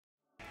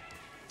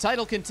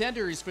Title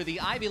contenders for the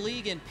Ivy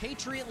League and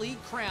Patriot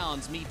League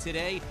crowns meet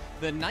today.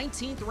 The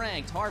 19th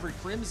ranked Harvard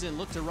Crimson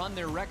look to run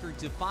their record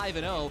to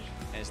 5-0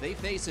 as they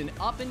face an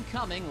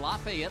up-and-coming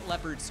Lafayette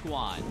Leopard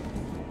squad.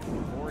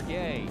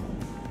 Bourget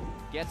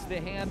gets the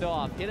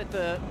handoff, hit at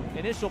the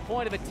initial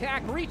point of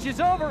attack, reaches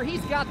over, he's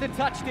got the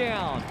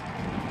touchdown.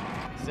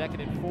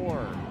 2nd and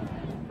 4.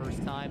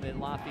 First time that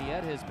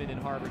Lafayette has been in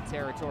Harvard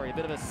territory. A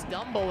bit of a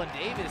stumble and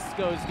Davis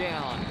goes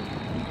down.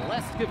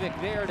 Leskovic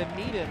there to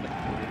meet him.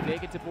 They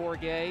take it to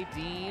Bourget.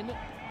 Dean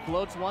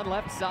floats one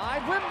left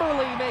side.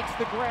 Wimberly makes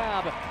the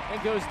grab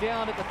and goes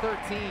down at the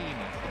 13.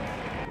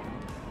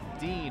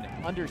 Dean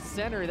under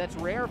center. That's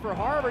rare for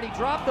Harvard. He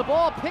dropped the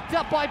ball, picked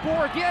up by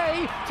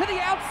Bourget to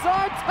the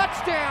outside.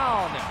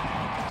 Touchdown!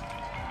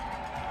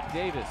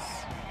 Davis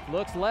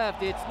looks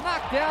left. It's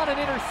knocked down and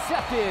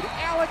intercepted.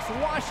 Alex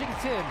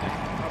Washington.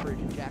 Coverage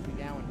and Jack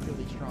McGowan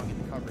really strong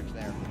in the coverage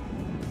there.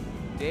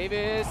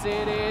 Davis,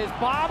 it is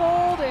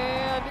bobbled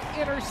and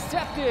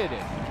intercepted.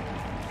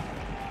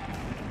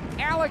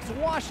 Alex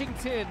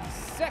Washington,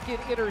 second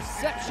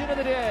interception of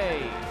the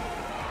day.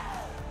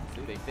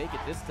 See, they fake it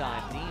this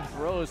time. Dean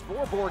throws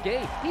for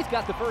Bourget. He's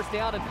got the first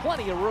down and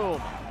plenty of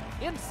room.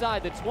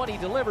 Inside the 20,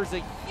 delivers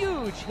a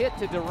huge hit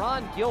to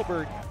Deron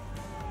Gilbert.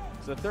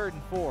 It's a 3rd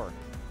and 4.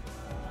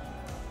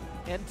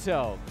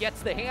 Ento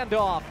gets the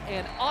handoff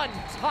and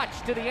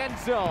untouched to the end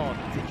zone.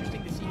 It's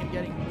interesting to see him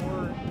getting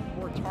more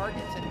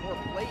targets and more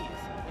plays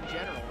in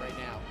general right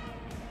now.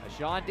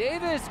 Sean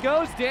Davis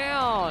goes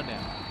down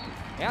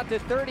at the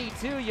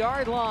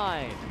 32-yard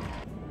line.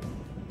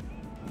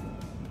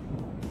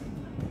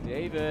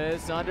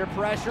 Davis under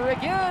pressure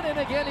again, and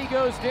again he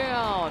goes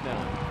down.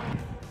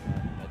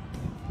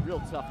 A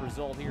real tough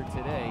result here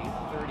today,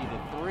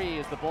 30-3,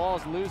 as the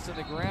ball's loose on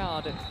the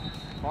ground.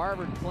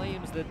 Harvard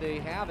claims that they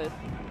have it,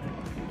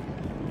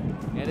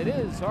 and it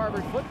is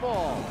Harvard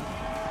football.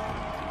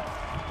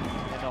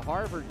 And the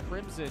Harvard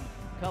Crimson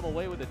come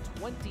away with a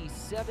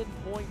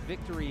 27-point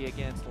victory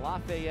against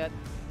Lafayette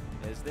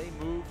as they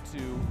move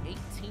to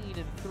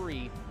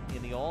 18-3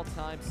 in the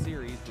all-time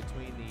series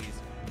between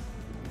these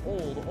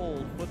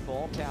old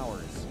football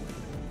powers.